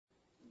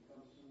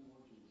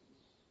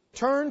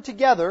turn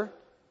together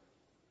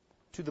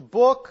to the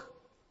book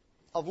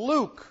of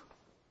Luke.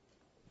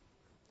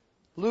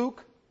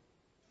 Luke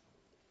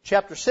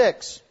chapter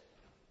 6.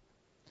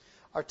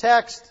 Our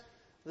text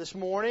this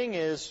morning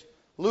is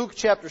Luke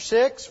chapter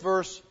 6,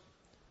 verse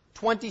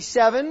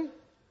 27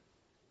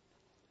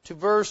 to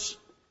verse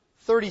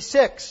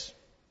 36.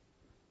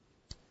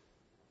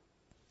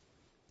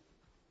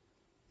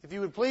 If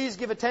you would please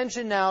give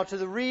attention now to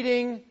the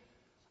reading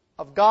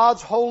of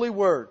God's holy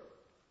word.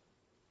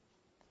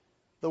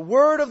 The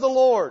word of the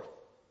Lord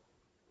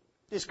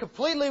is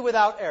completely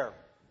without error.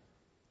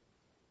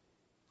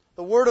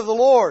 The word of the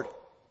Lord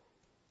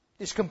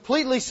is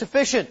completely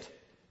sufficient.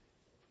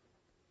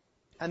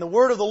 And the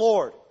word of the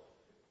Lord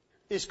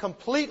is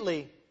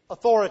completely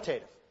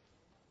authoritative.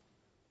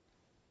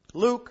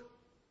 Luke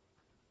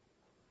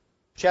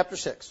chapter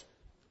 6.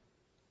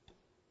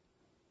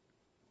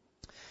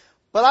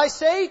 But I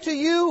say to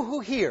you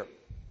who hear,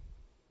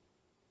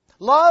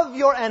 love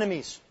your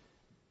enemies.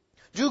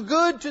 Do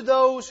good to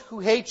those who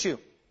hate you.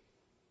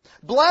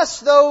 Bless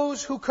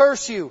those who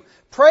curse you.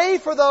 Pray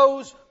for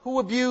those who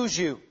abuse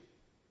you.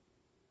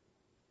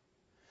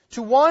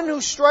 To one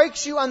who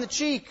strikes you on the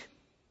cheek,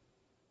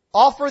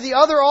 offer the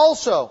other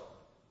also.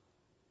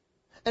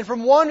 And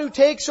from one who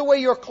takes away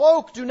your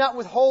cloak, do not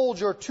withhold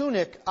your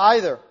tunic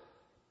either.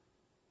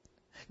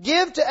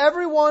 Give to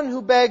everyone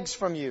who begs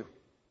from you.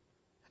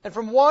 And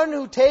from one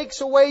who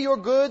takes away your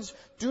goods,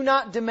 do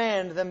not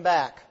demand them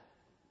back.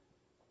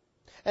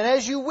 And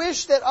as you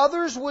wish that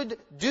others would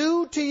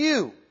do to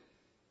you,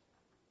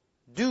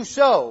 do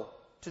so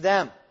to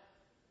them.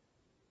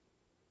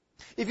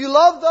 If you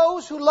love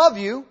those who love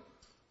you,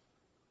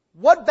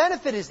 what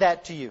benefit is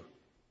that to you?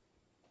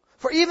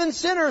 For even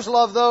sinners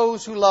love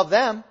those who love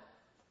them.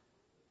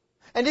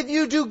 And if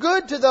you do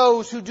good to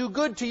those who do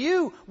good to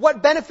you,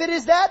 what benefit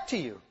is that to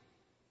you?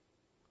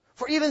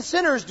 For even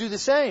sinners do the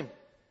same.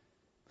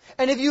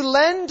 And if you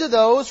lend to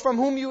those from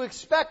whom you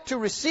expect to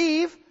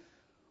receive,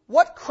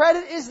 what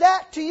credit is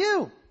that to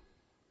you?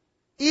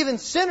 Even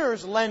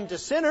sinners lend to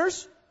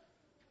sinners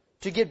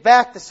to get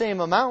back the same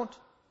amount.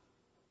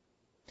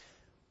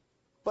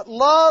 But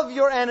love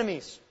your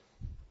enemies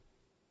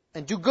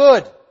and do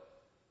good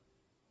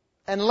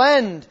and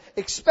lend,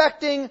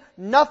 expecting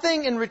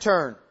nothing in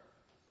return.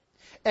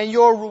 And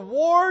your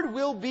reward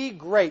will be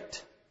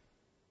great.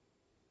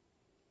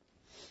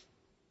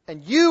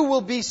 And you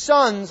will be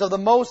sons of the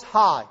Most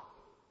High.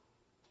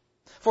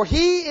 For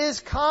He is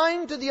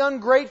kind to the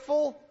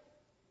ungrateful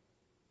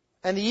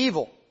and the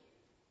evil.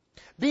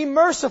 Be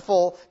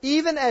merciful,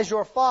 even as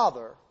your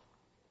Father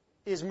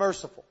is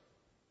merciful.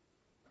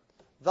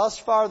 Thus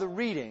far the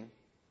reading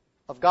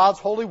of God's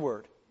holy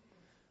word.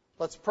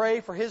 Let's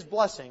pray for His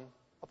blessing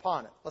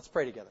upon it. Let's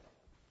pray together.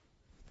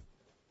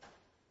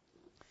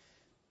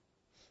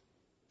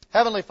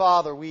 Heavenly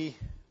Father, we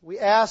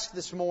ask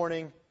this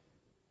morning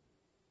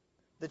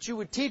that You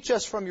would teach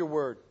us from Your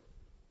word.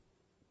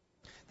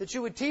 That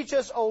You would teach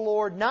us, O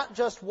Lord, not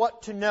just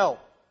what to know,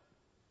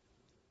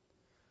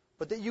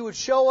 but that You would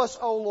show us,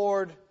 O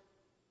Lord,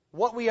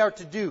 what we are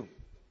to do.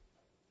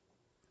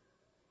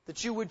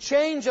 That You would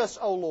change us,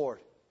 O Lord.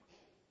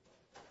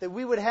 That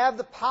we would have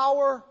the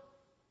power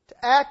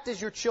to act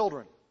as Your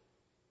children.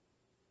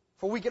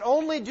 For we can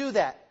only do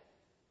that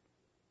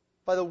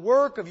by the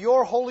work of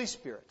Your Holy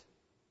Spirit.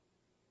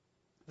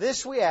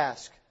 This we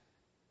ask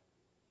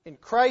in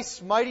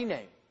Christ's mighty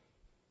name.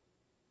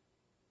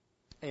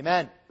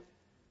 Amen.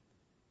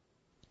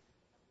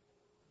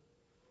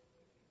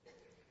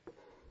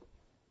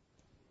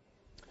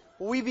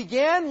 We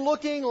began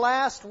looking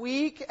last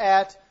week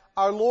at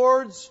our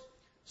Lord's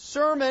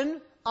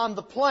Sermon on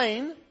the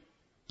Plain,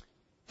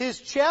 His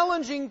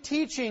challenging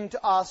teaching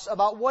to us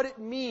about what it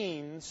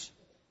means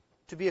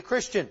to be a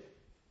Christian.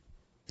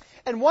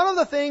 And one of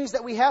the things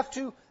that we have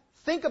to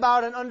think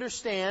about and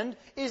understand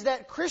is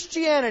that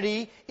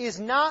Christianity is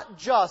not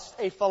just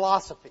a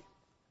philosophy.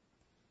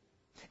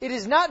 It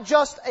is not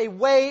just a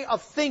way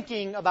of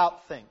thinking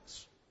about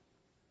things.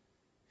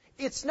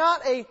 It's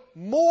not a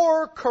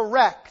more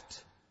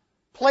correct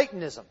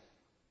Platonism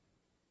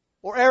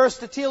or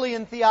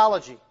Aristotelian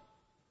theology.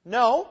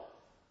 No.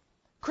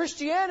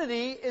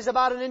 Christianity is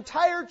about an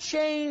entire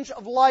change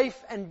of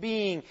life and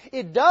being.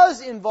 It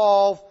does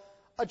involve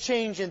a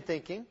change in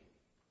thinking,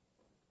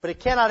 but it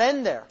cannot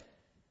end there.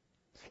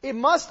 It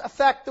must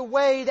affect the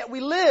way that we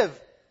live,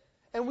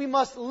 and we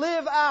must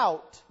live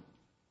out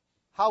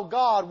how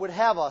God would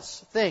have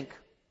us think.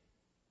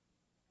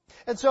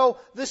 And so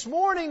this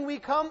morning we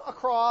come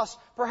across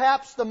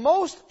perhaps the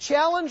most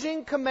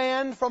challenging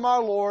command from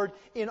our Lord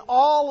in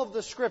all of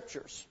the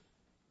Scriptures.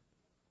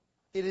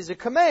 It is a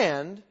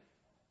command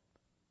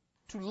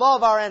to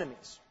love our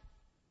enemies.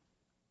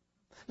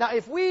 Now,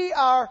 if we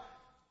are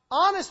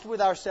honest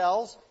with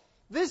ourselves,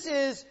 this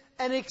is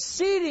an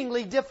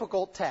exceedingly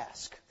difficult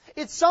task.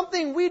 It's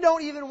something we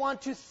don't even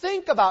want to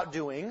think about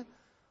doing,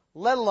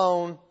 let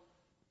alone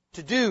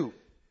to do.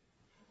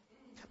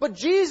 But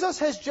Jesus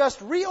has just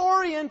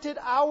reoriented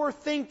our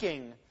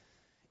thinking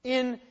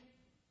in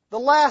the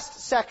last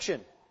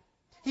section.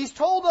 He's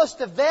told us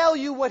to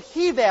value what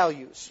He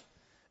values,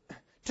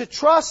 to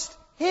trust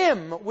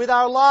Him with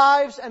our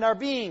lives and our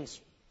beings.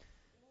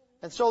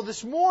 And so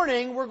this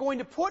morning, we're going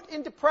to put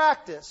into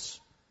practice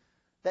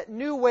that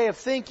new way of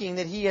thinking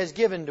that He has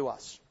given to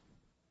us.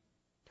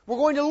 We're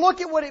going to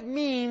look at what it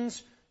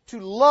means to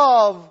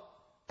love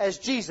as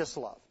Jesus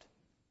loved.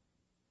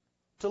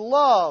 To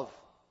love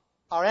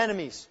our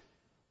enemies.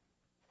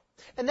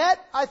 And that,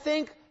 I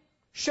think,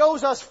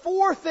 shows us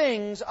four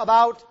things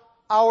about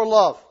our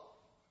love.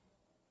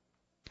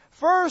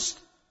 First,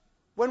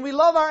 when we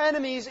love our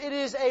enemies, it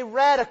is a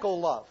radical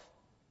love.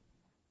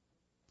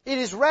 It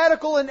is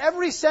radical in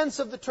every sense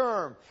of the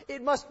term.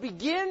 It must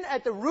begin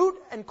at the root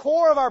and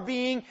core of our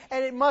being,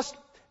 and it must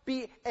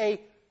be a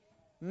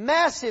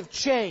massive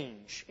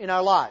change in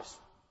our lives.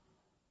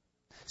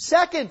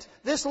 Second,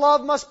 this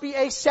love must be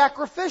a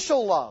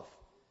sacrificial love.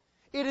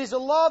 It is a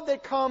love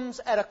that comes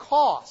at a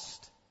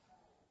cost.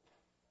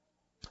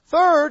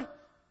 Third,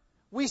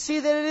 we see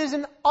that it is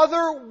an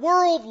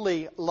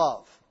otherworldly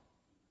love.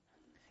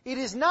 It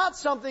is not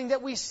something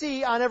that we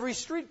see on every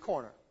street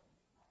corner.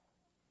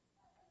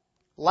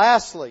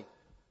 Lastly,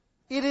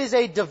 it is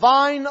a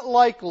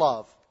divine-like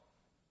love.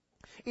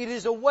 It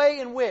is a way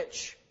in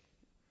which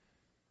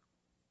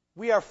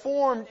we are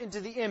formed into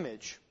the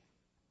image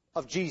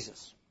of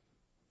Jesus.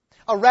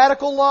 A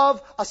radical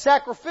love, a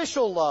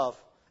sacrificial love,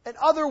 an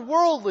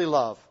otherworldly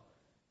love,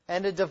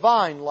 and a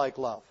divine-like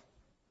love.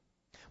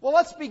 Well,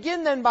 let's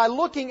begin then by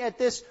looking at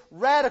this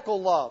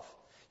radical love.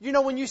 You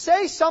know, when you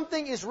say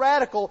something is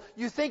radical,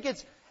 you think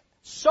it's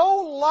so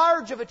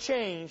large of a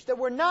change that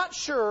we're not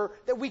sure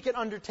that we can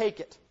undertake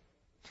it.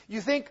 You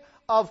think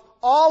of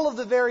all of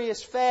the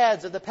various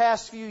fads of the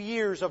past few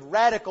years of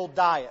radical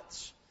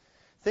diets.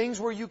 Things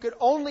where you could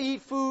only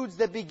eat foods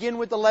that begin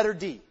with the letter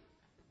D.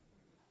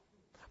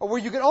 Or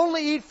where you could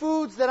only eat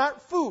foods that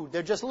aren't food,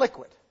 they're just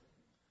liquid.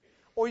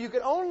 Or you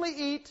could only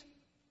eat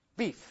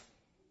beef.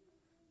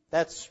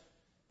 That's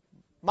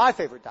my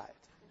favorite diet.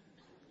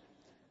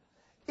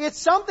 It's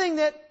something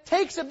that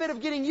takes a bit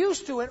of getting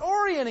used to and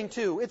orienting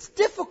to. It's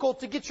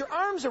difficult to get your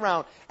arms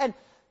around. And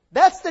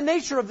that's the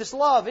nature of this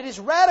love. It is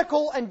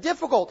radical and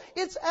difficult.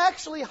 It's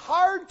actually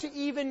hard to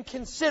even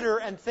consider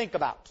and think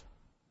about.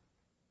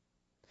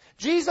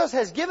 Jesus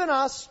has given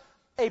us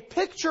a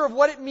picture of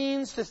what it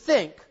means to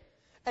think.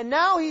 And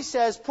now He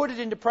says, put it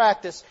into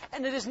practice.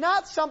 And it is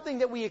not something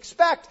that we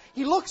expect.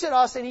 He looks at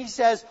us and He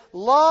says,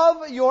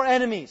 love your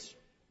enemies.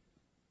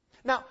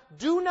 Now,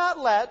 do not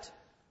let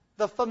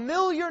the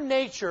familiar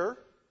nature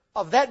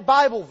of that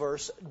Bible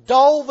verse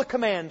dull the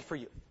command for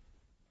you.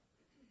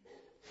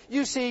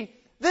 You see,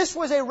 this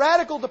was a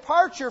radical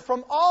departure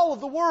from all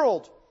of the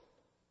world.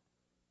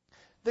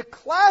 The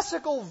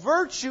classical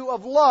virtue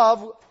of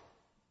love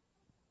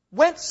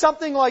went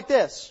something like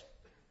this.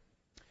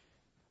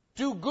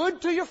 Do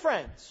good to your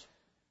friends.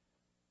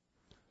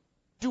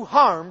 Do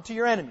harm to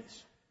your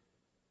enemies.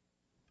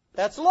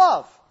 That's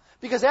love.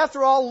 Because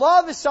after all,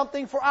 love is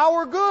something for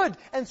our good.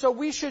 And so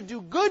we should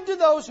do good to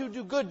those who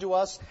do good to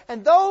us.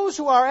 And those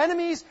who are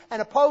enemies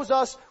and oppose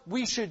us,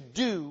 we should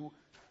do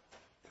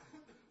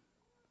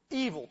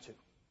evil to.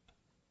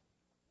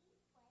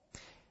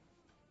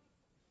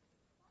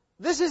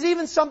 This is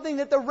even something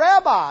that the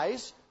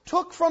rabbis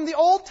took from the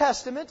Old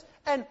Testament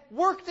and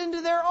worked into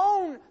their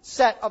own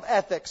set of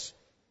ethics.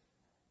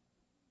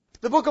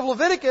 The book of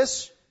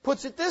Leviticus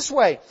puts it this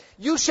way: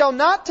 you shall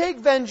not take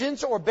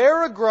vengeance or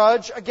bear a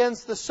grudge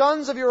against the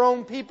sons of your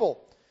own people,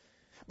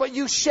 but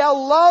you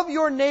shall love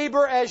your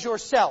neighbor as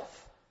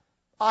yourself.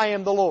 I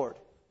am the Lord.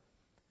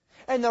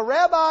 And the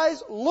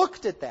rabbis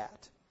looked at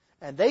that,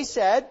 and they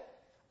said,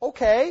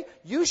 okay,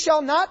 you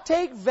shall not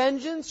take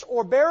vengeance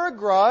or bear a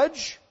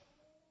grudge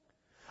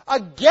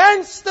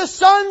against the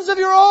sons of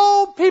your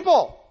own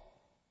people.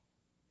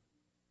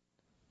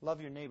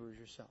 Love your neighbor as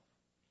yourself.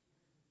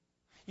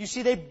 You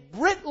see, they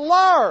writ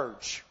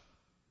large.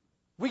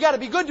 We got to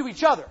be good to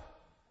each other.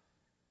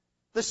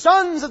 The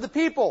sons of the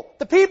people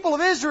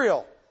of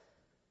Israel.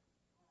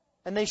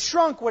 And they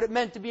shrunk what it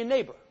meant to be a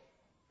neighbor.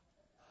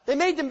 They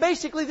made them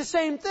basically the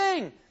same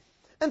thing.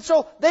 And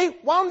so they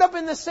wound up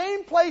in the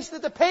same place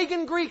that the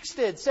pagan Greeks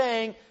did,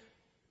 saying,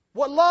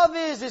 what love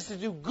is to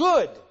do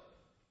good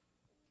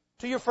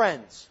to your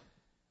friends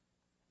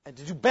and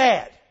to do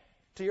bad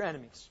to your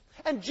enemies.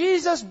 And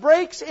Jesus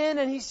breaks in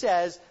and He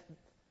says,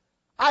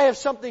 I have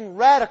something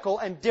radical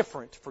and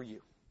different for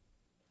you.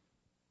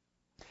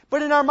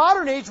 But in our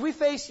modern age, we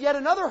face yet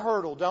another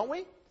hurdle, don't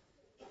we?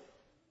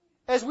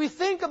 As we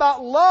think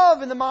about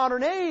love in the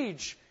modern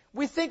age,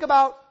 we think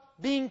about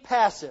being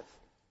passive.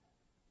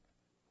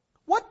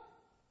 What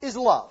is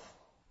love?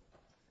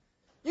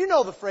 You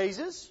know the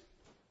phrases.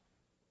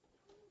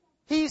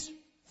 He's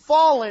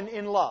fallen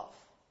in love.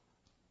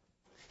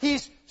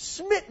 He's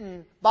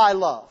smitten by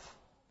love.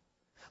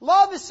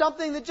 Love is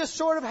something that just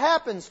sort of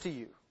happens to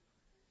you.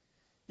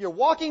 You're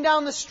walking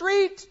down the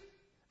street,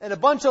 and a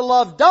bunch of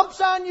love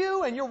dumps on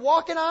you, and you're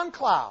walking on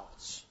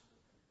clouds.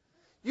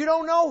 You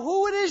don't know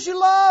who it is you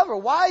love or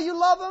why you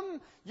love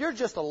them. You're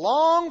just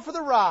along for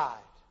the ride,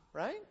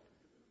 right?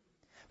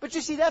 But you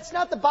see, that's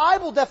not the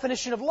Bible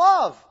definition of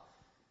love.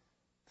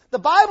 The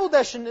Bible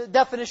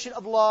definition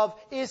of love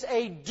is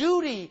a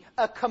duty,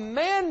 a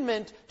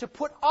commandment to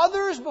put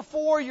others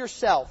before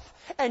yourself.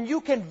 And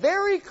you can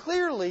very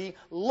clearly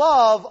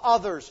love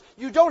others.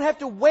 You don't have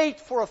to wait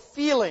for a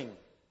feeling.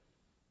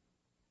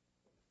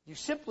 You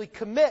simply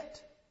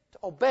commit to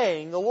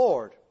obeying the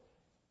Lord.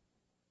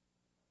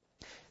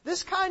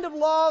 This kind of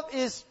love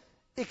is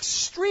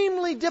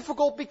extremely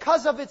difficult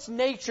because of its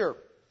nature.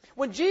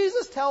 When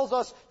Jesus tells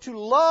us to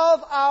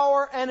love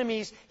our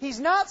enemies, He's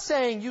not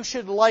saying you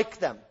should like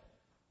them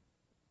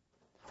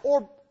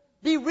or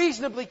be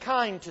reasonably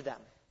kind to them.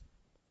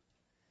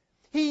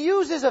 He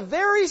uses a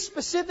very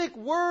specific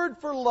word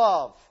for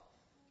love.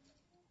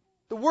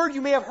 The word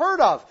you may have heard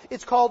of.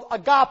 It's called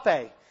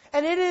agape.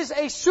 And it is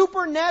a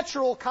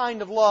supernatural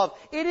kind of love.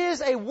 It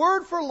is a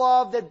word for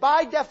love that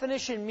by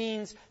definition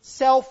means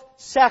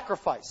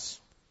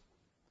self-sacrifice.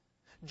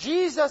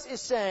 Jesus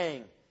is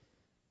saying,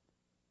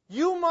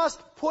 you must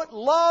put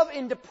love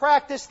into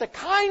practice, the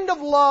kind of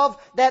love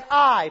that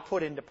I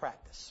put into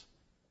practice.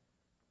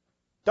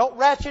 Don't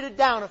ratchet it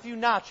down a few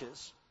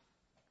notches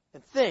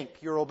and think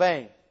you're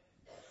obeying.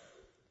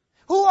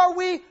 Who are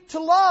we to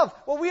love?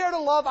 Well, we are to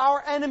love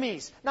our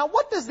enemies. Now,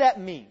 what does that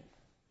mean?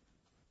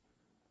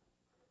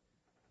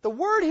 The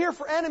word here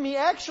for enemy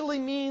actually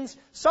means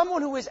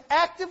someone who is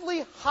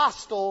actively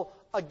hostile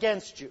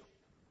against you.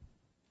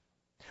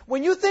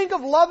 When you think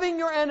of loving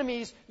your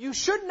enemies, you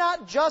should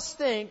not just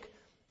think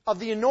of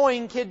the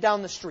annoying kid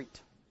down the street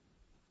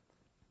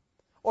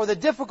or the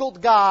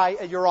difficult guy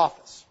at your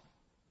office.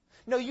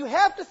 No, you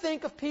have to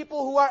think of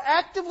people who are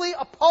actively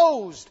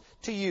opposed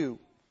to you.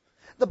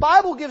 The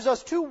Bible gives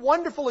us two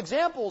wonderful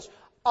examples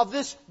of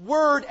this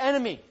word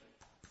enemy.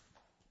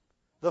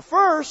 The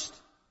first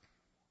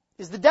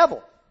is the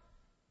devil.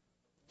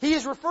 He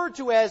is referred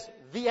to as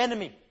the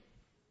enemy.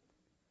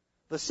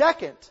 The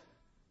second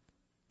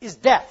is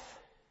death.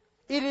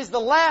 It is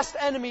the last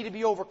enemy to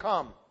be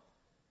overcome.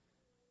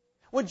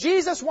 When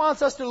Jesus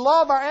wants us to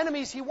love our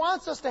enemies, He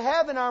wants us to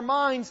have in our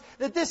minds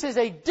that this is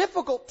a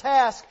difficult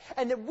task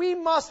and that we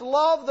must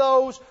love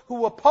those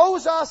who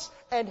oppose us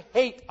and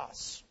hate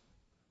us.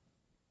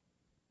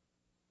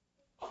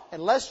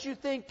 Unless you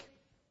think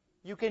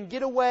you can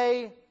get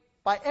away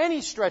by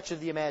any stretch of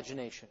the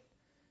imagination.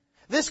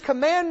 This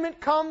commandment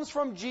comes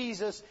from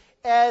Jesus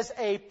as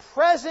a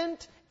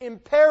present,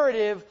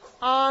 imperative,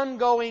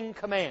 ongoing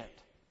command.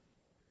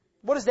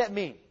 What does that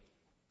mean?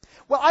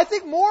 Well, I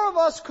think more of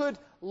us could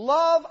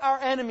love our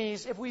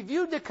enemies if we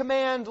viewed the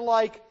command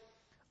like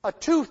a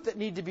tooth that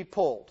needed to be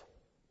pulled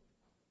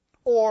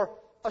or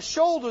a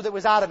shoulder that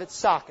was out of its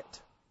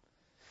socket.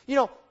 You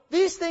know,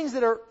 these things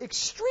that are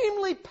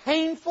extremely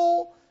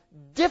painful,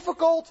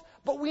 difficult,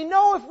 but we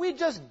know if we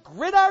just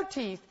grit our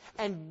teeth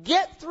and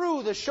get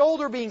through the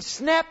shoulder being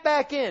snapped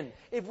back in,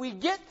 if we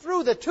get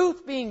through the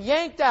tooth being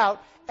yanked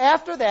out,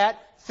 after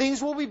that,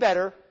 things will be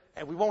better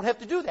and we won't have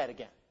to do that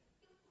again.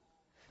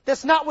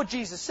 That's not what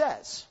Jesus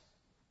says.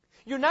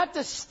 You're not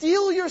to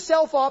steel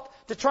yourself up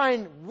to try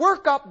and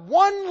work up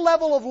one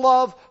level of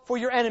love for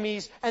your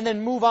enemies and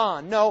then move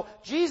on. No,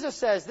 Jesus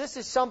says this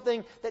is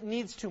something that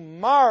needs to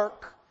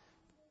mark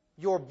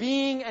your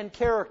being and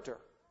character.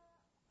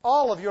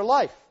 All of your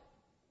life.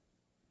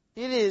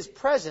 It is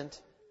present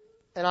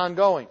and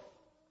ongoing.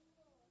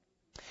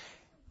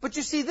 But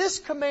you see, this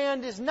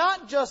command is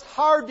not just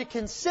hard to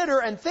consider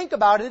and think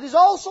about. It is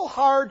also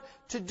hard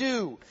to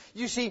do.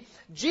 You see,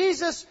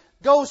 Jesus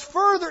goes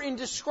further in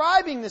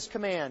describing this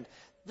command,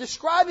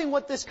 describing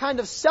what this kind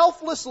of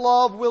selfless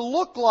love will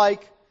look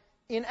like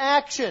in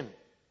action.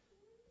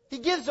 He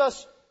gives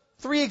us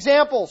 3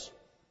 examples.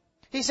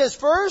 He says,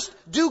 first,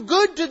 do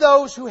good to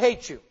those who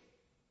hate you.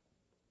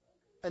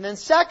 And then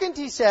second,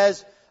 he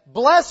says,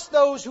 bless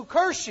those who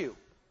curse you.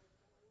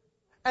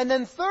 And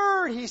then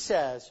third, he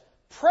says,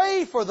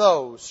 pray for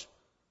those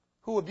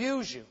who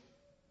abuse you.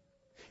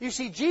 You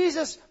see,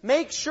 Jesus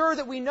makes sure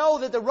that we know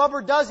that the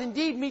rubber does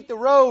indeed meet the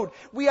road.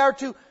 We are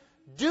to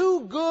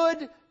do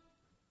good.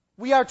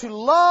 We are to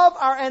love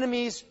our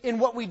enemies in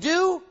what we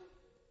do,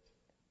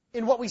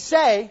 in what we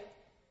say,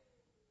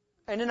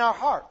 and in our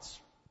hearts.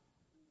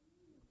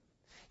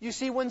 You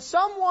see, when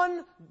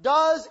someone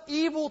does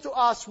evil to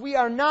us, we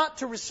are not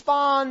to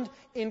respond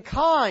in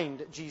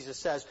kind, Jesus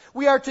says.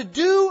 We are to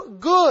do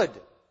good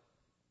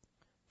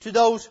to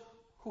those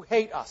who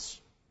hate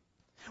us.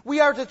 We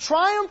are to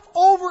triumph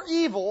over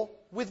evil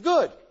with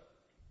good.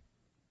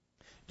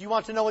 Do you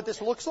want to know what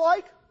this looks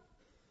like?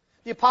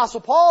 The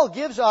Apostle Paul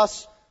gives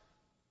us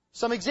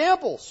some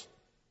examples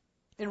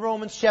in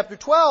Romans chapter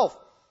 12.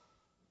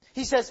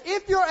 He says,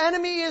 if your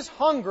enemy is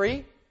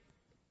hungry,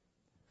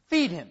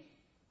 feed him.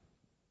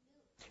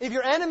 If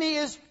your enemy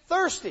is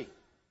thirsty,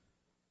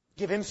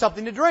 give him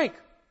something to drink.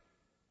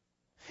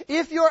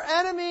 If your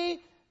enemy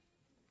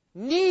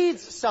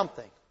needs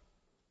something,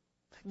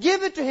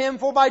 give it to him,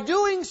 for by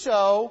doing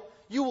so,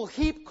 you will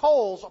heap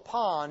coals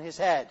upon his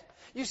head.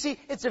 You see,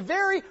 it's a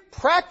very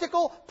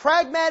practical,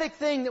 pragmatic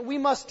thing that we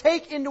must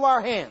take into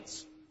our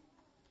hands.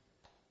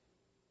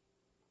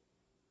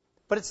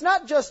 But it's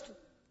not just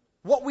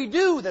what we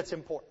do that's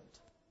important.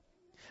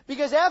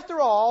 Because after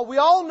all, we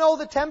all know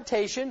the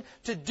temptation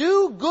to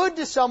do good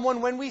to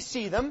someone when we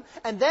see them,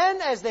 and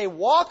then as they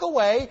walk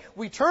away,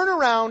 we turn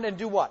around and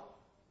do what?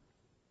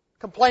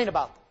 Complain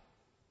about them.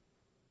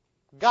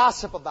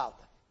 Gossip about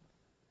them.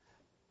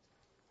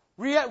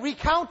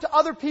 Recount to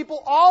other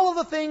people all of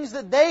the things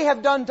that they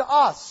have done to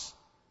us.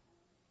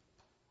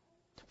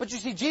 But you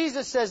see,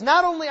 Jesus says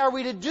not only are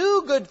we to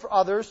do good for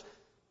others,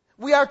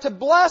 we are to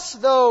bless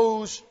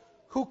those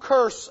who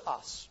curse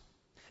us.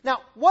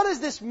 Now, what does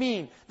this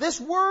mean? This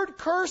word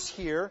curse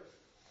here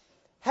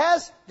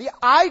has the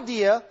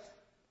idea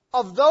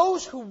of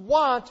those who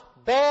want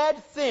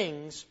bad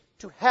things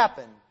to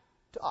happen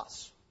to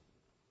us.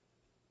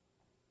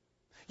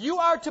 You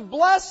are to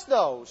bless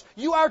those.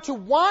 You are to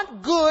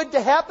want good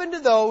to happen to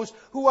those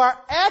who are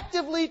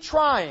actively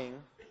trying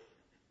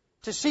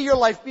to see your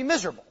life be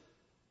miserable.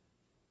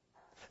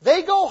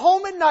 They go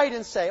home at night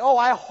and say, "Oh,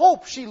 I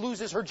hope she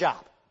loses her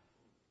job.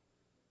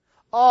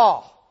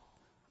 Oh,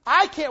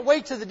 I can't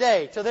wait till the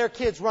day till their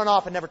kids run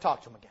off and never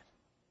talk to them again."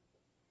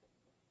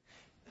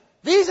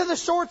 These are the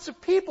sorts of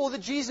people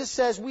that Jesus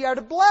says we are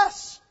to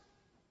bless.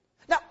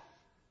 Now,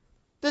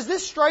 does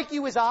this strike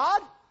you as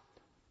odd?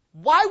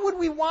 Why would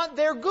we want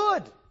their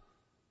good?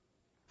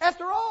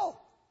 After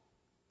all,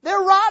 they're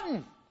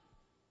rotten.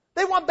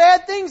 They want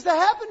bad things to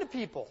happen to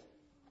people.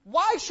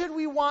 Why should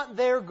we want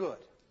their good?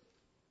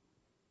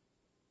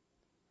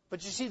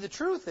 But you see, the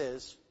truth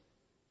is,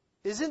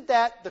 isn't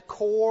that the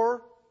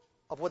core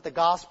of what the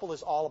gospel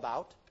is all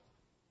about?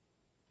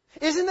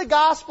 Isn't the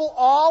gospel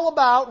all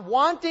about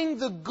wanting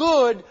the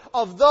good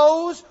of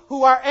those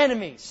who are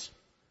enemies?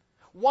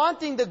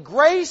 Wanting the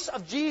grace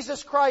of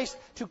Jesus Christ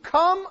to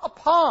come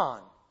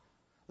upon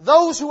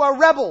those who are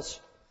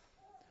rebels,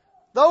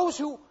 those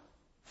who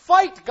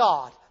fight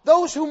God,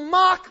 those who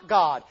mock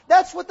God.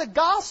 That's what the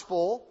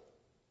gospel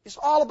is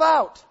all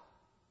about.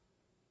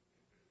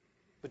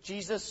 But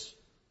Jesus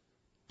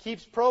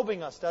keeps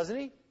probing us, doesn't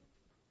He?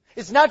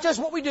 It's not just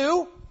what we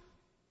do.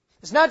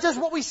 It's not just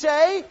what we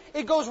say.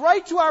 It goes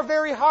right to our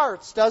very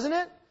hearts, doesn't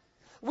it?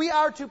 We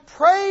are to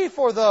pray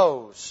for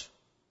those,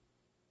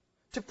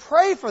 to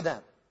pray for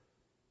them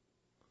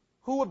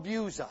who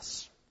abuse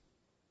us.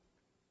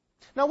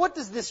 Now, what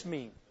does this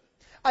mean?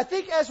 I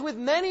think as with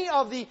many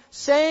of the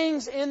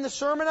sayings in the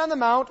Sermon on the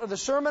Mount or the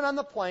Sermon on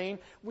the Plain,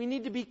 we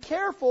need to be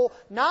careful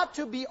not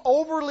to be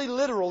overly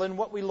literal in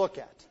what we look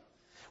at.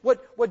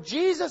 What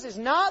Jesus is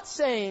not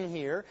saying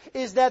here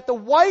is that the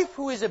wife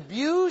who is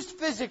abused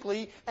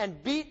physically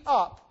and beat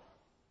up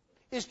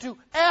is to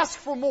ask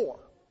for more.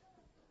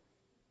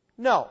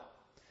 No.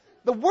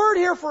 The word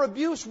here for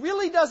abuse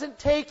really doesn't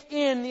take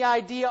in the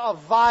idea of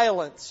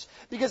violence,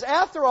 because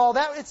after all,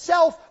 that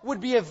itself would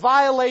be a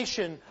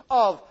violation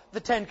of the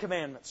Ten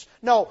Commandments.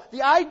 No,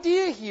 the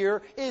idea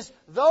here is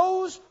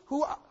those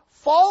who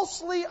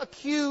falsely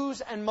accuse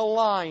and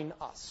malign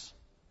us.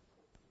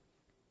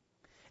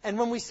 And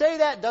when we say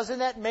that, doesn't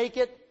that make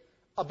it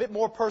a bit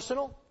more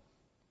personal?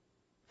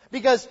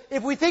 Because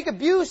if we think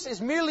abuse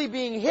is merely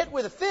being hit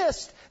with a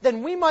fist,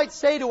 then we might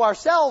say to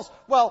ourselves,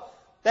 well,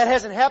 that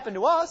hasn't happened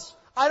to us.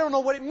 I don't know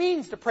what it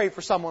means to pray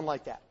for someone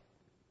like that.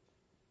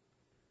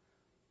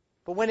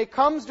 But when it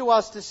comes to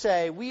us to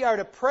say we are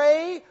to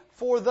pray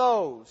for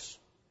those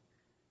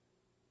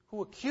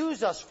who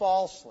accuse us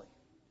falsely,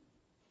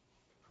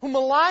 who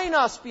malign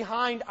us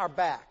behind our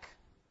back,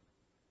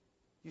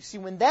 you see,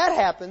 when that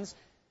happens,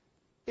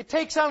 it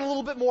takes on a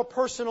little bit more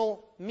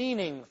personal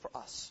meaning for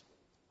us.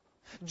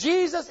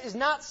 Jesus is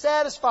not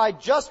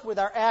satisfied just with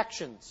our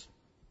actions.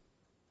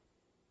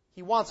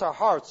 He wants our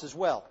hearts as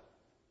well.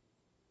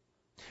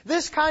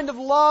 This kind of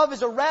love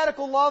is a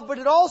radical love, but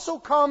it also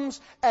comes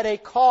at a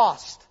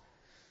cost.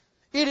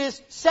 It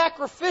is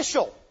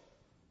sacrificial.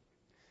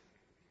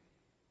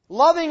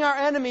 Loving our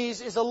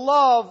enemies is a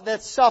love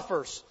that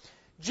suffers.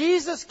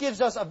 Jesus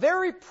gives us a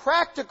very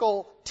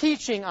practical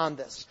teaching on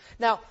this.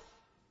 Now,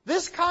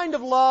 this kind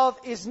of love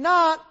is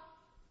not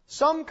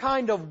some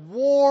kind of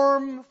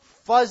warm,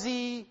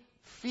 fuzzy,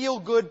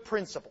 feel-good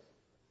principle.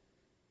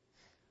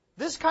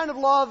 This kind of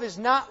love is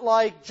not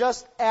like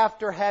just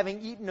after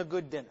having eaten a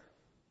good dinner.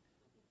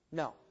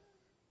 No.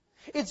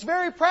 It's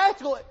very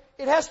practical.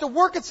 It has to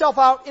work itself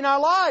out in our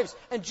lives.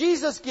 And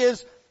Jesus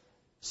gives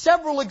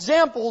several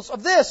examples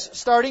of this,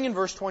 starting in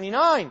verse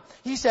 29.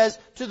 He says,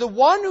 "To the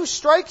one who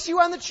strikes you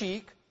on the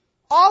cheek,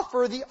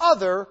 offer the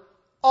other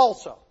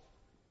also."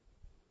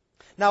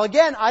 Now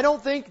again, I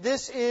don't think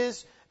this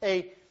is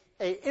an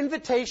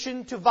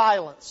invitation to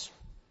violence.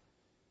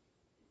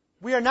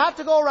 We are not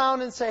to go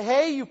around and say,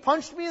 "Hey, you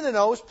punched me in the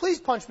nose, please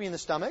punch me in the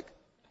stomach."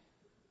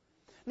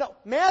 No,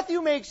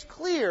 Matthew makes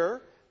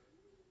clear,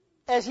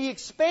 as he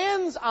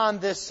expands on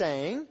this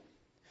saying,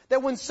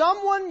 that when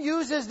someone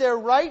uses their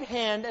right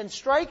hand and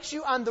strikes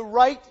you on the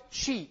right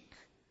cheek,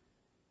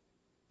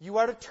 you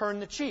are to turn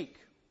the cheek.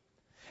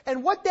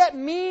 And what that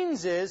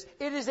means is,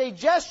 it is a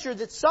gesture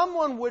that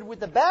someone would, with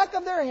the back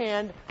of their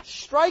hand,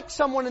 strike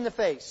someone in the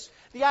face.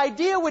 The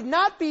idea would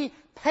not be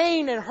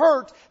pain and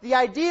hurt. The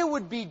idea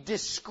would be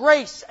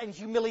disgrace and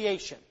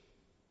humiliation.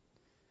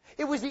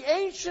 It was the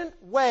ancient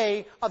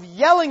way of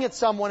yelling at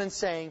someone and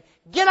saying,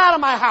 "Get out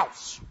of my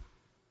house.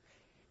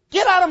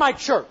 Get out of my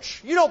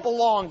church. You don't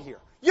belong here.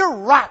 You're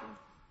rotten."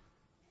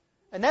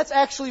 And that's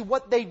actually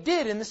what they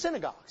did in the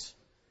synagogues.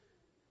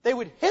 They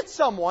would hit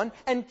someone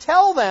and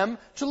tell them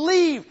to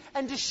leave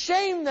and to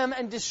shame them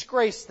and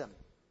disgrace them.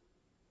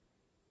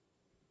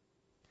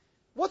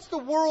 What's the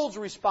world's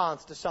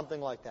response to something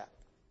like that?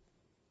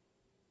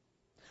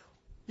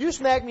 You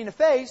smack me in the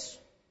face,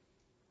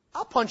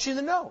 I'll punch you in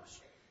the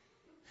nose.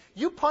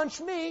 You punch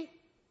me,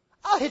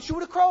 I'll hit you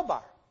with a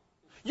crowbar.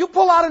 You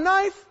pull out a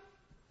knife,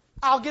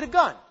 I'll get a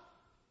gun.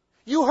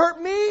 You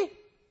hurt me,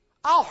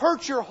 I'll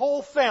hurt your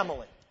whole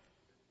family.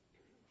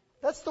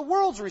 That's the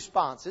world's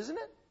response, isn't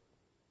it?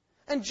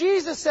 And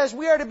Jesus says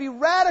we are to be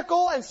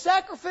radical and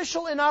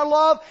sacrificial in our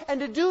love and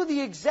to do the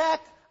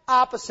exact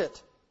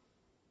opposite.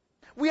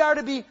 We are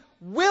to be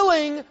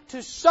willing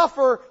to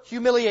suffer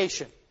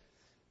humiliation.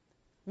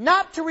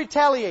 Not to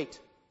retaliate,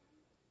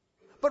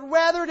 but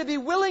rather to be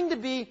willing to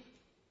be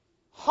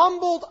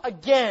humbled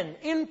again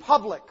in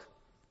public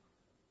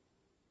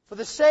for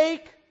the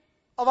sake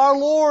of our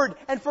Lord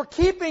and for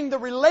keeping the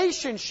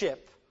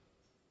relationship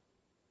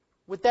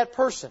with that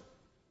person.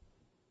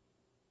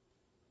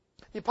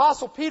 The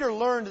Apostle Peter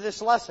learned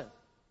this lesson.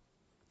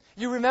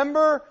 You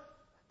remember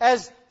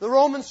as the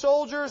Roman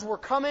soldiers were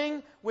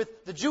coming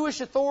with the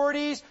Jewish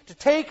authorities to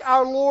take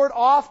our Lord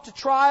off to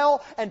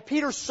trial, and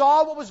Peter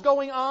saw what was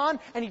going on,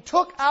 and he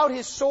took out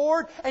his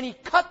sword, and he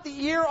cut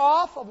the ear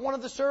off of one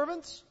of the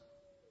servants.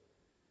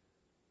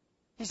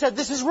 He said,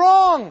 "This is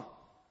wrong.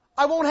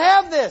 I won't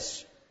have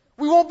this.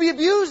 We won't be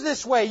abused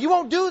this way. You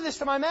won't do this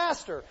to my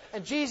master."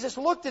 And Jesus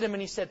looked at him and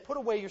he said, "Put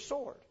away your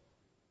sword."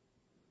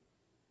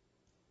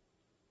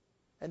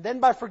 And then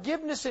by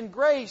forgiveness and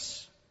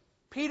grace,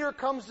 Peter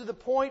comes to the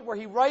point where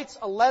he writes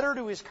a letter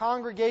to his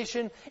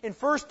congregation in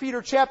 1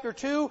 Peter chapter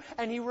 2,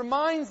 and he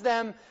reminds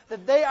them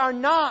that they are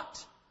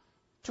not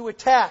to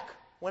attack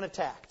when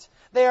attacked.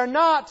 They are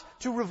not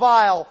to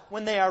revile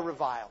when they are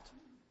reviled.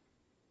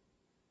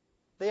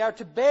 They are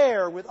to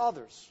bear with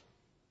others.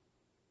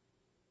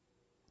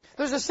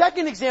 There's a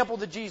second example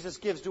that Jesus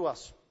gives to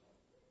us.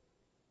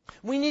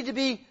 We need to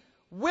be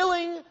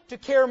willing to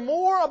care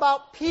more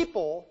about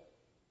people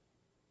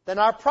than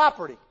our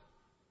property,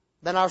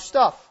 than our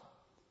stuff.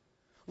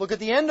 Look at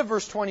the end of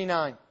verse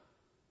 29.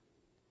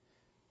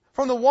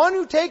 "From the one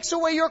who takes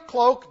away your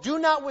cloak, do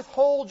not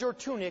withhold your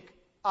tunic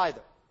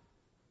either."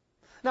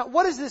 Now,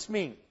 what does this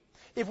mean?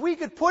 If we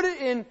could put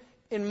it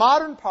in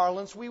modern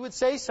parlance, we would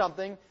say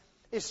something.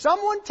 If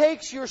someone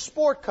takes your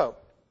sport coat,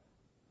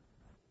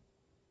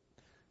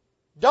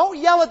 don't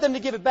yell at them to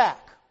give it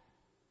back.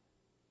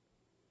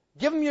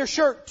 Give them your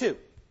shirt too.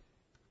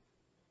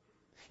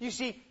 You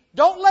see,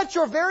 don't let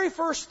your very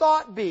first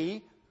thought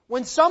be,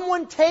 when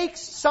someone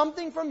takes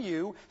something from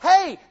you,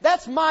 "Hey,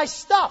 that's my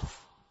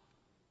stuff.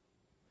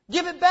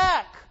 Give it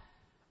back.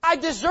 I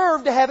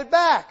deserve to have it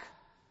back."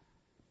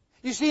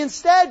 You see,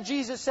 instead,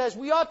 Jesus says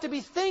we ought to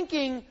be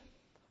thinking,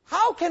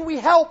 how can we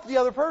help the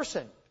other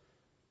person?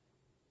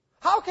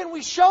 How can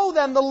we show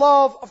them the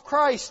love of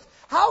Christ?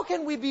 How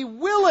can we be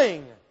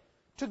willing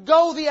to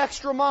go the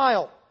extra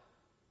mile?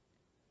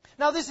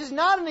 Now, this is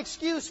not an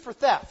excuse for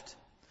theft.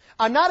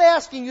 I'm not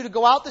asking you to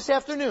go out this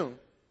afternoon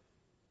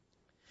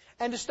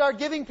and to start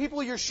giving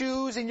people your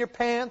shoes and your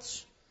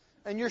pants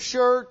and your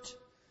shirt.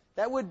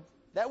 That would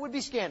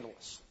be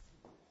scandalous.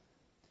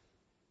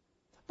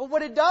 But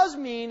what it does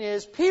mean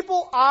is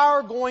people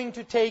are going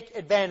to take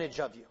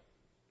advantage of you.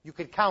 You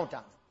can count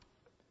on it.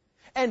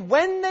 And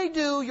when they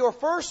do, your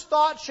first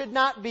thought should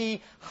not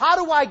be, how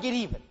do I get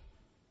even?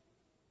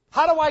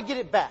 How do I get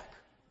it back?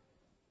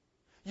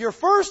 Your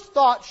first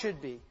thought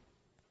should be,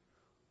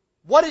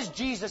 what is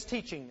Jesus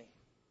teaching me?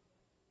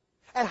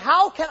 And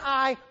how can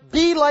I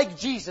be like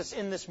Jesus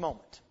in this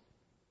moment?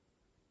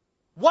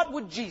 What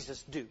would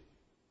Jesus do?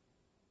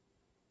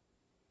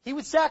 He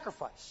would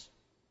sacrifice.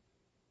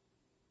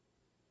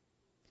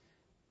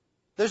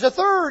 There's a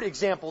third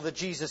example that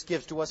Jesus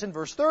gives to us in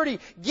verse 30.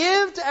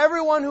 "Give to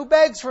everyone who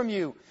begs from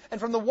you, and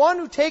from the one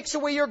who takes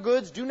away your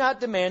goods, do not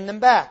demand them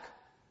back."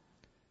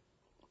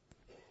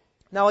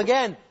 Now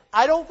again,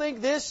 I don't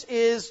think this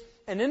is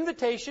an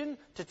invitation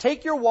to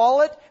take your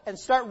wallet and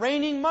start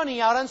raining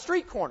money out on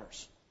street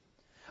corners.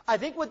 I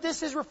think what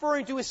this is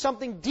referring to is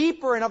something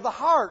deeper and of the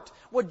heart.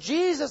 What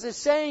Jesus is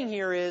saying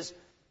here is,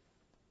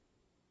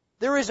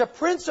 there is a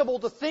principle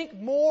to think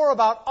more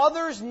about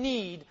others'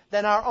 need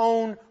than our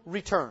own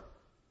return.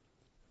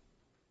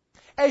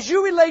 As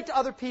you relate to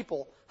other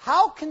people,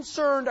 how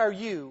concerned are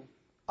you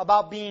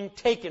about being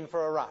taken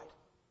for a ride?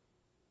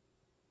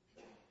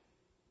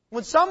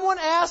 When someone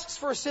asks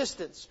for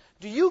assistance,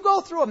 do you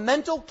go through a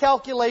mental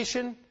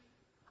calculation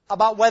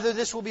about whether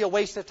this will be a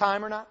waste of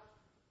time or not?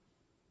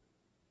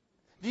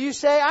 Do you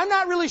say, "I'm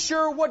not really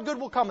sure what good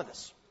will come of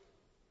this.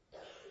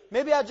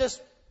 Maybe I'll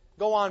just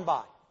go on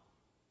by"?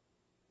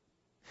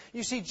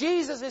 You see,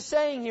 Jesus is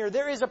saying here,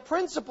 there is a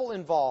principle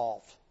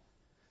involved.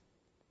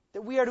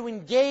 That we are to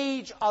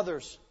engage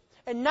others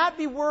and not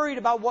be worried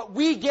about what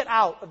we get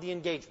out of the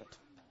engagement.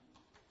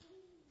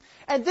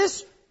 And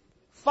this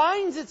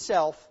finds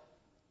itself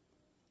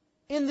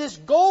in this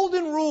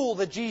golden rule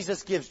that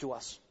Jesus gives to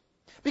us.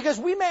 Because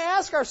we may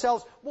ask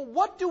ourselves, well,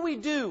 what do we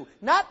do?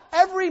 Not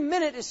every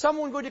minute is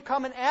someone going to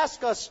come and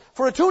ask us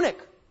for a tunic.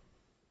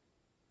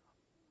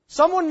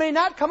 Someone may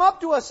not come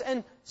up to us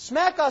and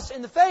smack us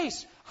in the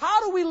face.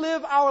 How do we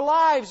live our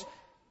lives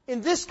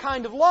in this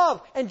kind of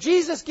love? And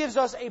Jesus gives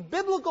us a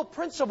biblical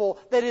principle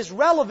that is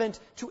relevant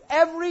to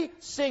every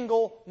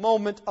single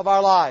moment of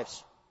our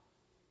lives.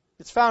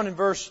 It's found in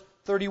verse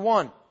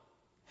 31.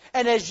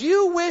 And as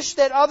you wish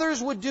that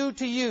others would do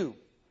to you,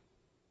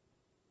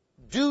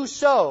 do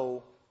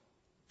so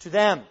to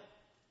them.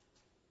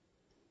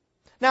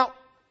 Now,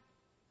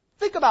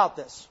 think about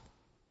this.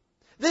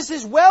 This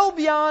is well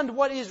beyond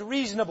what is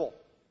reasonable.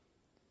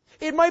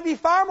 It might be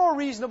far more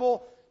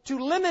reasonable to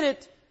limit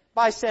it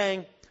by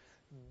saying,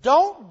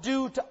 don't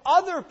do to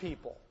other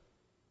people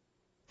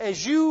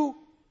as you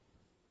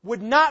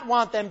would not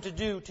want them to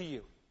do to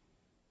you.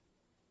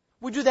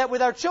 We do that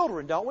with our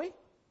children, don't we?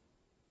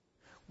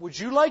 Would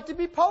you like to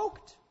be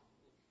poked?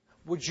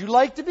 Would you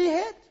like to be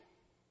hit?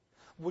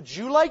 Would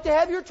you like to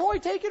have your toy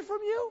taken from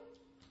you?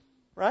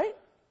 Right?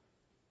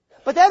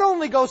 But that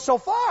only goes so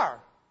far.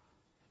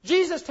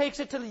 Jesus takes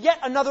it to yet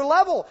another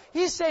level.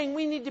 He's saying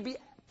we need to be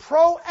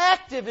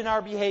proactive in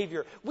our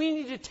behavior. We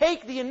need to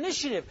take the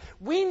initiative.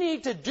 We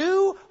need to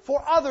do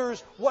for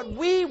others what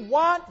we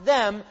want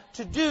them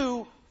to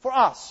do for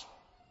us.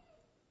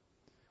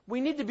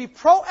 We need to be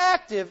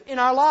proactive in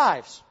our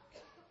lives.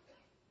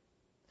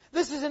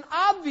 This is an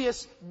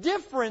obvious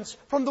difference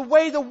from the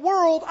way the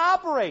world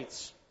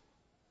operates.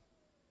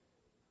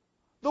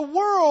 The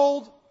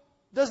world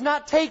does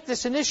not take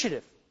this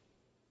initiative.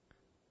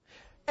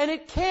 And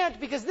it can't,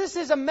 because this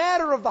is a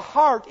matter of the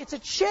heart. It's a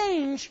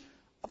change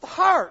of the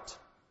heart.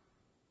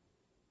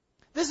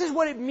 This is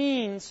what it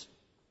means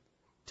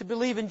to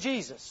believe in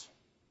Jesus.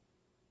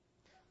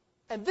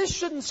 And this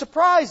shouldn't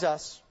surprise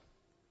us,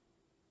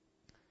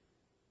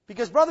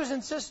 because brothers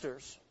and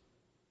sisters,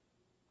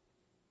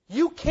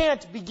 you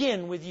can't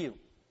begin with you.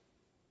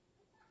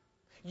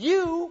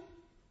 You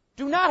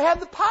do not have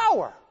the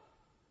power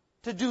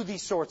to do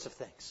these sorts of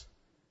things.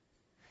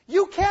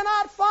 You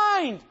cannot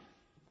find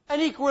an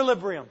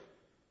equilibrium.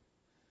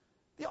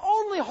 The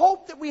only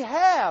hope that we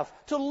have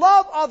to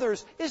love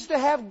others is to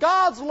have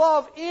God's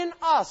love in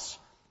us.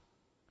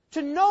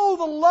 To know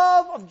the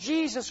love of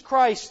Jesus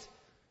Christ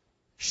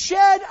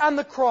shed on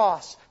the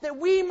cross, that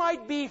we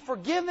might be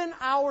forgiven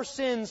our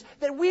sins,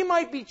 that we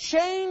might be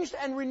changed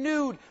and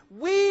renewed,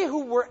 we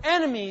who were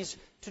enemies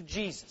to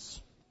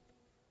Jesus.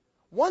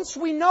 Once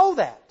we know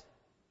that,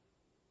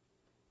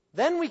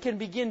 then we can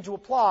begin to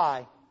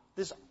apply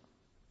this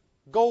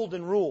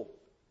golden rule.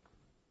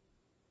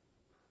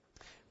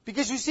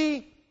 Because you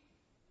see,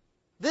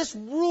 this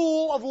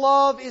rule of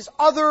love is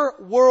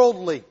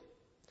otherworldly.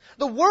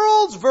 The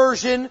world's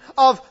version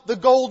of the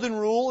golden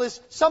rule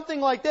is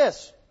something like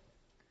this.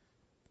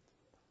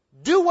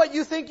 Do what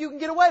you think you can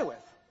get away with.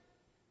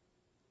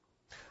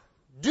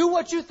 Do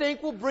what you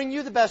think will bring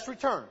you the best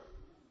return.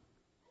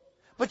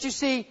 But you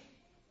see,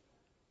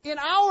 in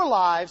our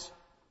lives,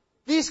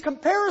 these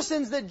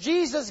comparisons that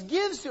Jesus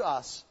gives to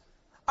us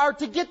are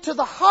to get to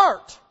the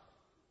heart.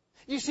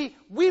 You see,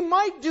 we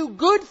might do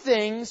good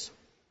things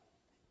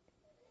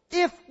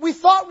if we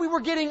thought we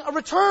were getting a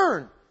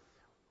return.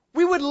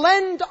 We would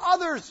lend to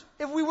others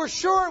if we were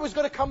sure it was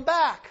going to come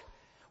back.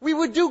 We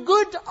would do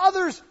good to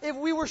others if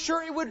we were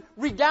sure it would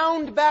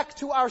redound back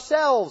to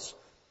ourselves.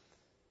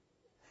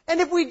 And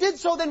if we did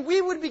so, then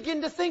we would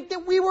begin to think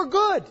that we were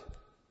good.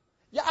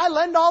 Yeah, I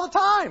lend all the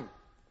time.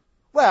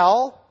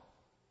 Well,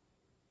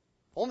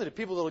 only to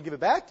people that will give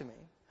it back to me.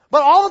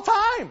 But all the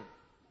time.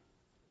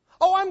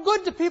 Oh, I'm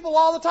good to people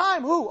all the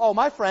time. Who? Oh,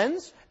 my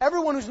friends.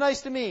 Everyone who's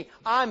nice to me,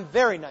 I'm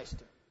very nice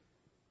to.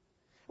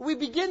 We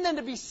begin then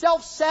to be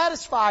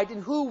self-satisfied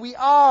in who we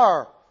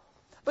are.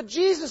 But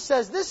Jesus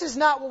says this is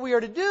not what we are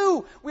to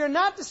do. We are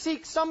not to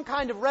seek some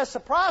kind of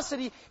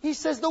reciprocity. He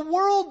says the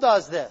world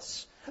does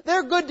this.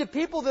 They're good to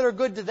people that are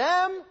good to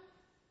them.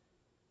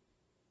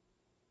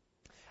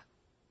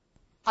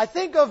 I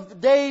think of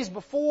days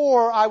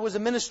before I was a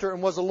minister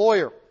and was a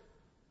lawyer.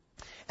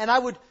 And I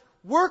would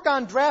work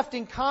on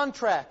drafting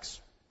contracts.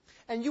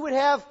 And you would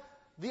have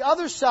the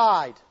other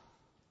side,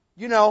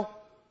 the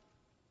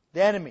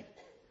enemy,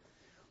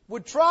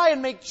 would try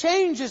and make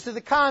changes to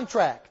the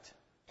contract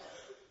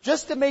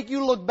just to make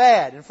you look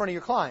bad in front of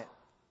your client.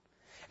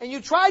 And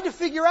you tried to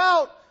figure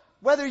out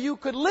whether you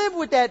could live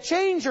with that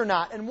change or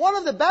not. And one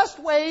of the best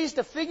ways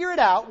to figure it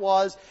out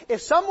was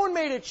if someone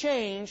made a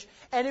change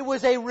and it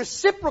was a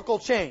reciprocal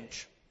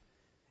change.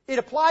 It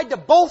applied to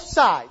both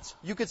sides.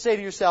 You could say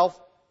to yourself,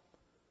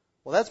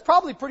 well, that's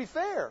probably pretty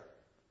fair.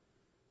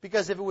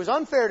 Because if it was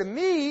unfair to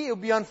me, it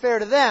would be unfair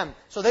to them.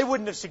 So they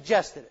wouldn't have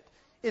suggested it.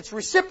 It's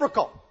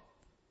reciprocal.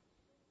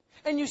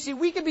 And you see,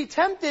 we can be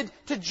tempted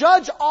to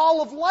judge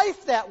all of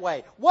life that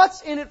way.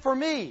 What's in it for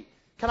me?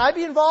 Can I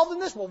be involved in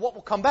this? Well, what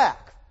will come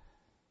back?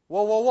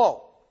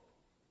 Whoa.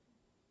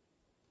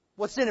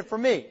 What's in it for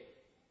me?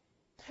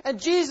 And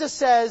Jesus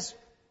says,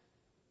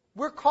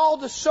 we're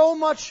called to so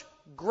much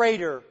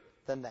greater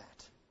than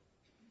that.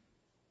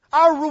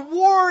 Our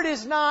reward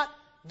is not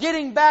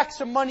getting back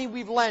some money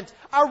we've lent.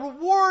 Our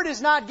reward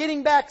is not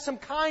getting back some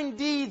kind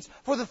deeds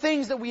for the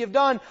things that we have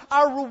done.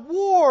 Our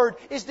reward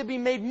is to be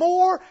made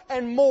more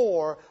and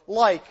more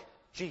like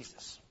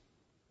Jesus.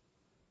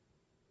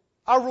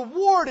 Our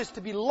reward is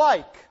to be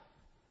like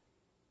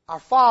our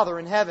Father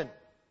in heaven.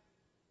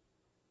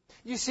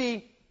 You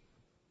see,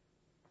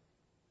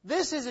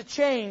 this is a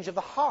change of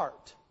the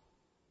heart.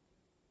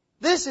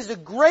 This is a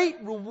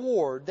great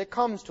reward that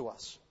comes to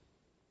us.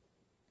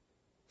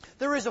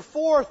 There is a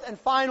fourth and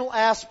final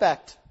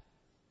aspect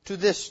to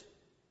this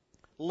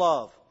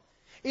love.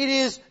 It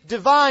is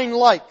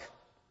divine-like.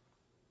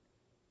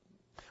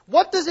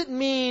 What does it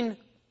mean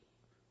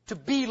to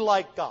be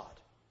like God?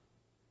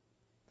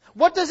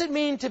 What does it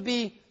mean to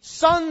be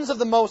sons of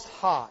the Most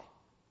High?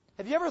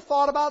 Have you ever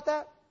thought about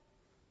that?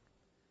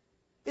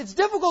 It's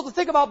difficult to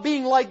think about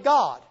being like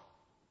God.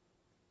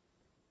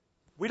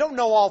 We don't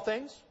know all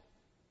things.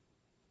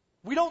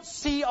 We don't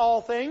see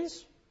all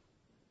things.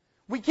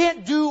 We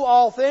can't do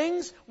all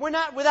things. We're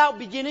not without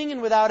beginning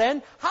and without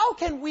end. How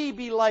can we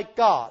be like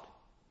God?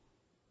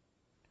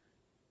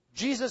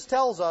 Jesus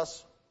tells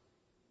us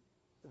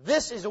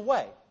this is a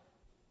way.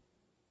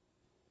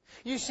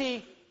 You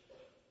see,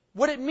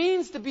 what it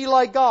means to be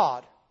like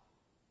God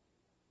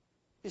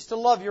is to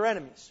love your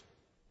enemies.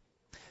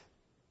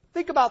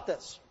 Think about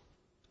this.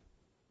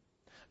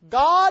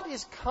 God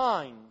is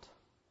kind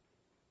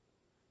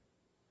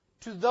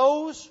to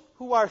those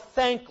who are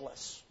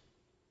thankless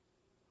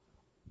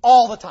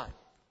all the time.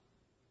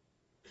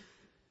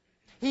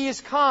 He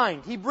is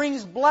kind. He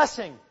brings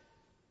blessing.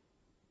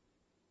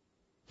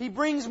 He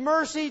brings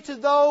mercy to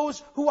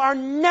those who are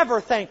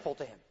never thankful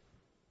to Him.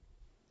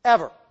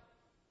 Ever.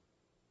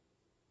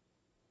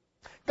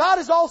 God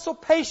is also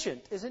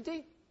patient, isn't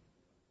He?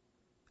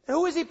 And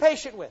who is He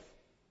patient with?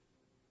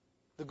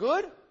 The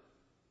good?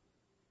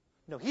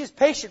 No, He is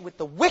patient with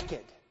the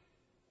wicked,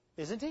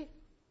 isn't He?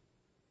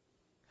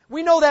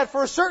 We know that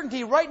for a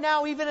certainty right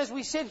now, even as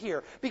we sit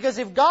here. Because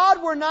if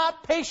God were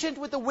not patient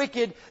with the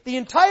wicked, the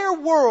entire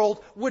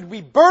world would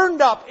be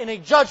burned up in a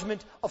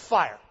judgment of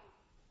fire.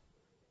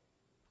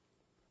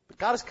 But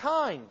God is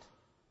kind.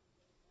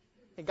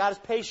 And God is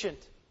patient.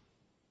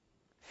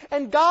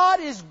 And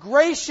God is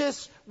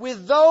gracious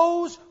with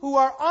those who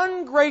are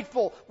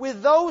ungrateful,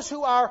 with those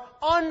who are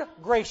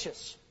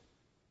ungracious.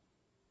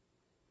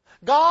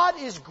 God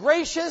is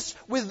gracious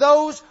with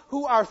those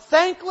who are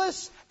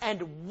thankless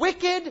and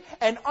wicked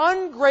and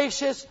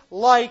ungracious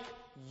like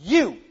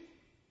you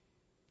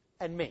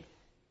and me.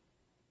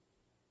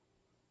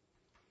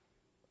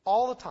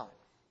 All the time.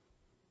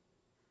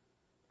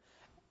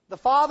 The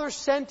Father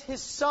sent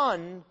His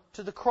Son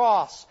to the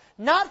cross,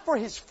 not for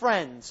His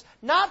friends,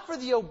 not for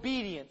the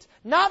obedient,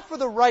 not for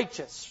the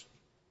righteous,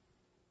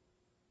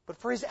 but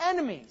for His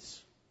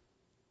enemies.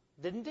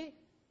 Didn't He?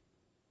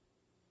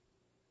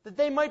 That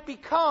they might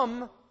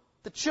become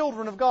the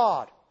children of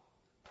God.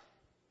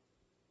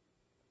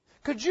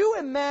 Could you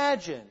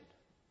imagine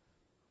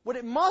what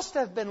it must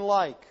have been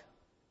like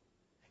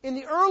in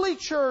the early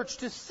church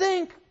to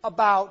think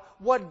about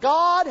what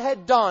God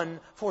had done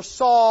for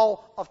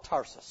Saul of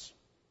Tarsus?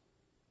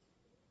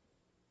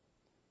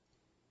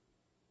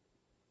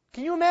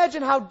 Can you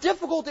imagine how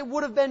difficult it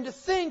would have been to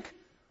think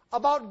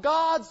about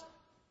God's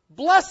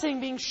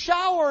blessing being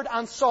showered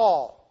on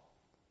Saul?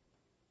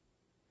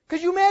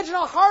 Could you imagine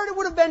how hard it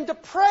would have been to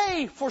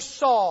pray for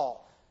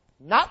Saul?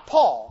 Not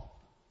Paul,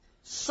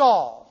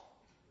 Saul.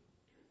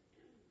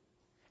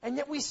 And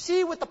yet we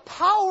see what the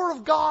power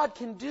of God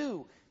can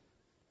do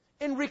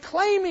in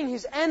reclaiming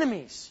His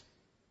enemies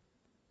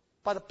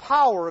by the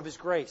power of His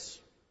grace.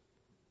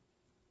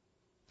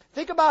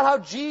 Think about how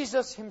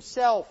Jesus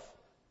Himself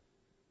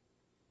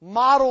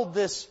modeled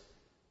this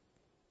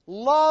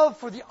love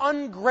for the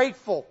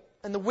ungrateful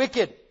and the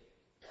wicked.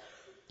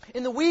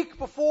 In the week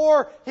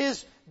before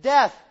His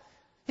death,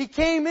 He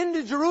came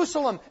into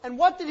Jerusalem, and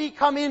what did He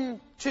come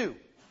into?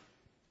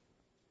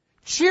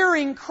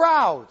 Cheering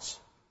crowds,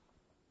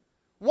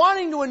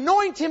 wanting to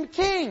anoint Him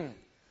king,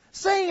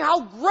 saying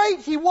how great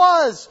He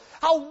was,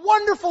 how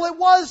wonderful it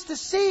was to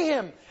see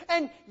Him.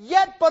 And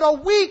yet, but a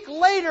week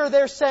later,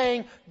 they're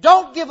saying,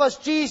 don't give us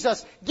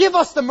Jesus, give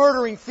us the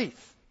murdering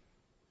thief.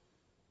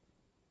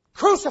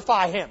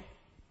 Crucify Him.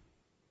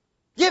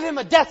 Give Him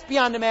a death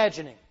beyond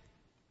imagining.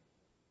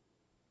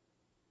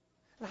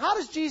 And how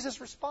does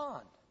Jesus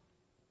respond?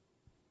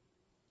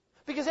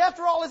 Because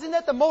after all, isn't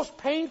that the most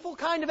painful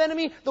kind of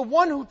enemy? The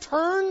one who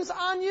turns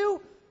on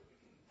you?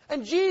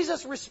 And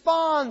Jesus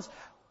responds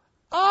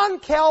on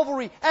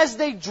Calvary as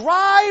they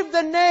drive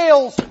the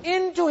nails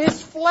into His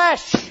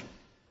flesh.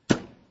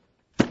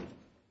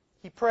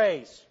 He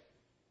prays,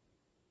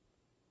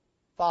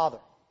 Father,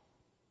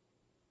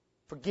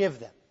 forgive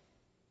them,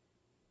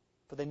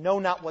 for they know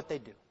not what they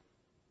do.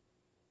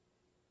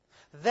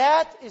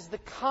 That is the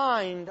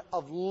kind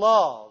of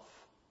love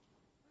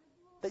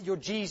that your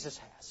Jesus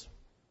has.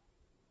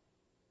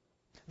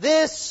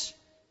 This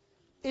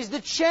is the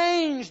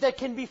change that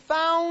can be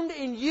found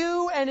in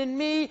you and in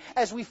me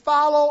as we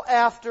follow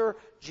after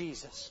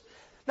Jesus.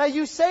 Now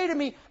you say to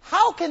me,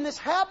 how can this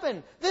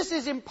happen? This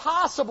is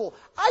impossible.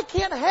 I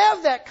can't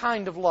have that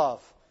kind of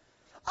love.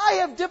 I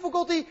have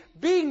difficulty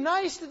being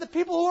nice to the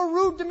people who are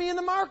rude to me in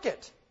the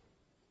market.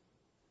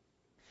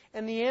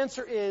 And the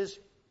answer is,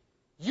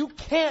 you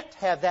can't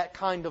have that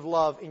kind of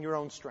love in your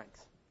own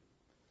strength.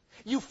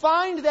 You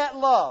find that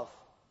love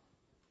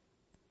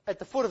at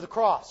the foot of the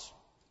cross.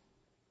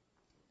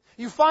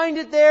 You find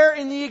it there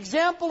in the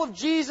example of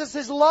Jesus,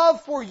 His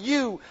love for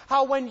you.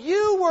 How when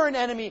you were an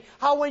enemy,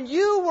 how when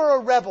you were a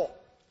rebel,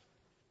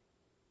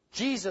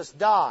 Jesus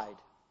died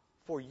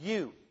for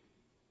you.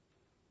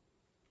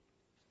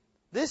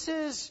 This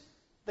is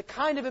the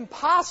kind of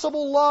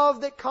impossible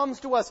love that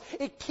comes to us.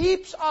 It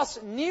keeps us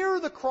near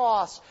the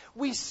cross.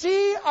 We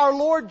see our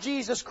Lord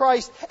Jesus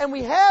Christ and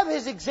we have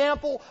His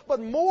example,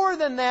 but more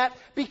than that,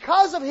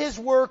 because of His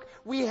work,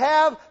 we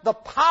have the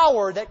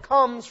power that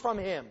comes from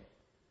Him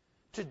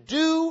to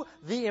do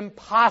the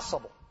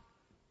impossible.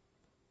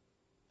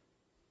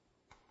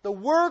 The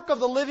work of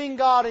the living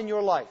God in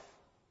your life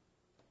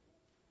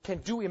can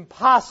do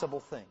impossible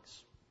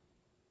things.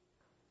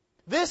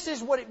 This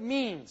is what it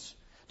means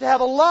to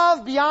have a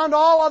love beyond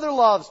all other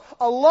loves,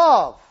 a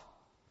love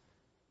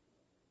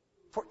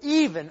for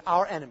even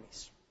our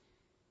enemies.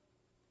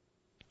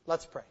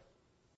 Let's pray.